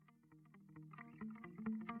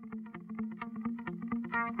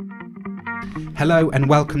Hello and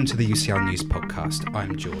welcome to the UCL News Podcast.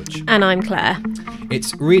 I'm George. And I'm Claire.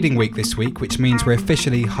 It's reading week this week, which means we're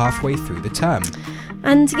officially halfway through the term.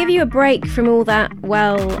 And to give you a break from all that,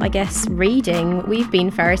 reading, we've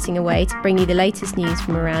been ferreting away to bring you the latest news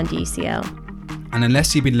from around UCL. And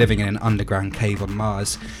unless you've been living in an underground cave on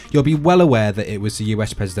Mars, you'll be well aware that it was the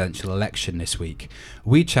US presidential election this week.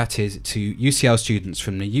 We chatted to UCL students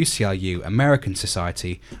from the UCLU American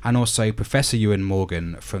Society and also Professor Ewan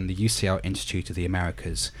Morgan from the UCL Institute of the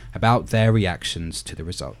Americas about their reactions to the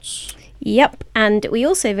results. Yep, and we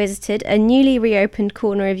also visited a newly reopened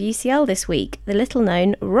corner of UCL this week, the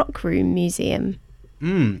little-known Rock Room Museum.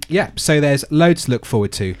 So there's loads to look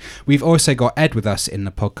forward to. We've also got Ed with us in the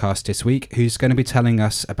podcast this week, who's going to be telling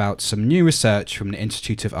us about some new research from the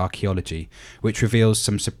Institute of Archaeology, which reveals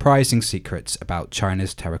some surprising secrets about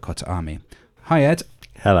China's terracotta army. Hi, Ed.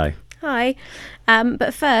 Hello. Hi.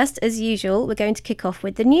 But first, as usual, we're going to kick off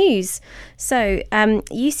with the news. So,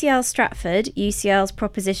 UCL Stratford, UCL's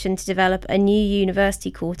proposition to develop a new university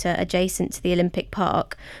quarter adjacent to the Olympic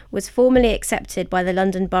Park, was formally accepted by the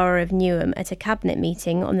London Borough of Newham at a cabinet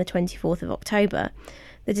meeting on the 24th of October.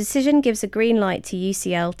 The decision gives a green light to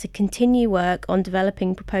UCL to continue work on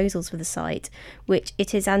developing proposals for the site, which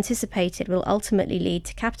it is anticipated will ultimately lead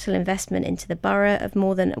to capital investment into the borough of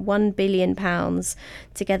more than £1 billion,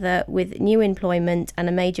 together with new employment and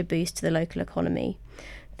a major boost to the local economy.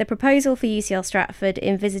 The proposal for UCL Stratford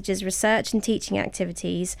envisages research and teaching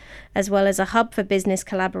activities, as well as a hub for business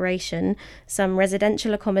collaboration, some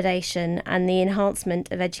residential accommodation, and the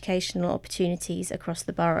enhancement of educational opportunities across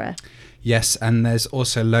the borough. Yes, and there's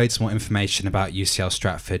also loads more information about UCL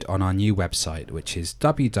Stratford on our new website, which is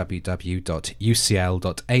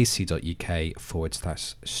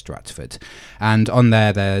www.ucl.ac.uk/Stratford. And on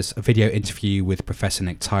there's a video interview with Professor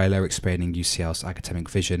Nick Tyler explaining UCL's academic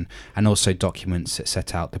vision, and also documents that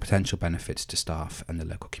set out the potential benefits to staff and the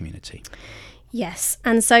local community. Yes,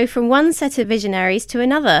 and so from one set of visionaries to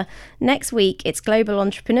another. Next week, it's Global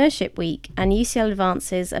Entrepreneurship Week, and UCL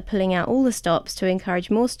Advances are pulling out all the stops to encourage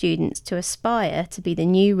more students to aspire to be the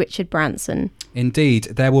new Richard Branson.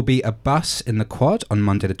 Indeed, there will be a bus in the quad on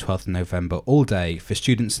Monday the 12th of November all day for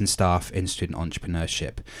students and staff in student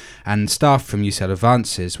entrepreneurship. And staff from UCL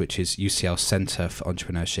Advances, which is UCL Centre for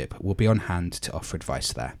Entrepreneurship, will be on hand to offer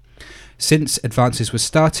advice there. Since Advances was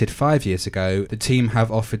started 5 years ago, the team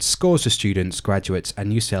have offered scores of students, graduates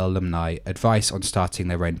and UCL alumni advice on starting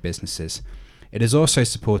their own businesses. It has also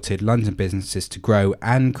supported London businesses to grow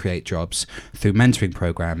and create jobs through mentoring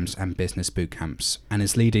programmes and business boot camps, and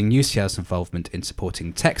is leading UCL's involvement in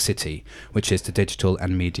supporting Tech City, which is the digital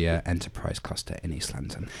and media enterprise cluster in East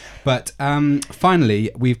London. But finally,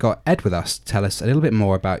 we've got Ed with us to tell us a little bit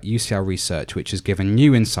more about UCL research, which has given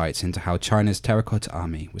new insights into how China's terracotta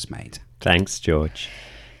army was made. Thanks, George.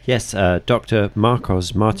 Yes, Dr.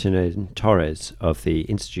 Marcos Martinez-Torres of the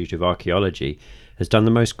Institute of Archaeology has done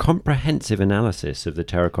the most comprehensive analysis of the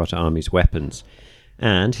terracotta army's weapons,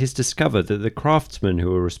 and he's discovered that the craftsmen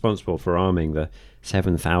who were responsible for arming the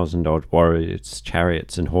 7,000-odd warriors,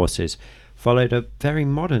 chariots and horses followed a very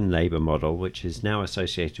modern labour model which is now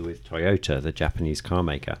associated with Toyota, the Japanese car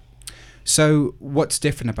maker. So what's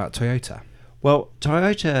different about Toyota? Well,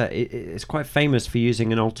 Toyota is quite famous for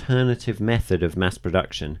using an alternative method of mass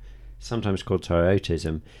production, sometimes called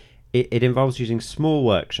Toyotism. It involves using small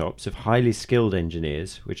workshops of highly skilled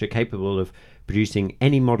engineers, which are capable of producing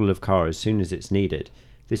any model of car as soon as it's needed.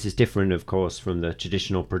 This is different, of course, from the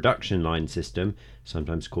traditional production line system,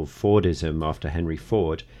 sometimes called Fordism after Henry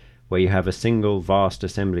Ford, where you have a single vast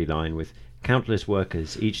assembly line with countless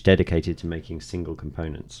workers, each dedicated to making single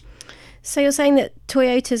components. So you're saying that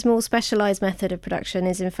Toyota's more specialised method of production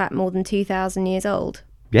is in fact more than 2,000 years old?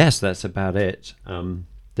 Yes, that's about it.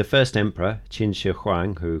 The first emperor, Qin Shi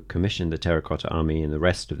Huang, who commissioned the terracotta army and the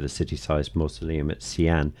rest of the city-sized mausoleum at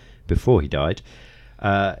Xi'an before he died,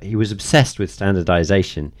 he was obsessed with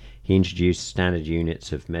standardization. He introduced standard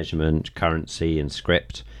units of measurement, currency and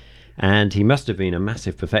script, and he must have been a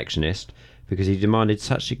massive perfectionist because he demanded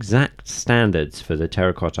such exact standards for the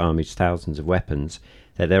terracotta army's thousands of weapons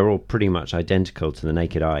that they're all pretty much identical to the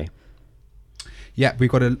naked eye. Yeah, we've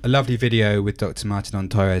got a lovely video with Dr.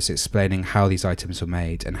 Martinez-Torres explaining how these items were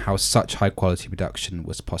made and how such high quality production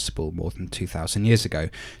was possible more than 2,000 years ago.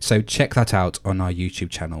 So check that out on our YouTube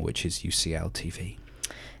channel, which is UCL TV.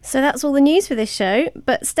 So that's all the news for this show,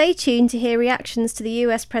 but stay tuned to hear reactions to the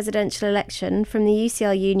US presidential election from the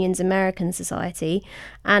UCL Union's American Society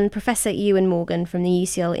and Professor Ewan Morgan from the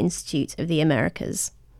UCL Institute of the Americas.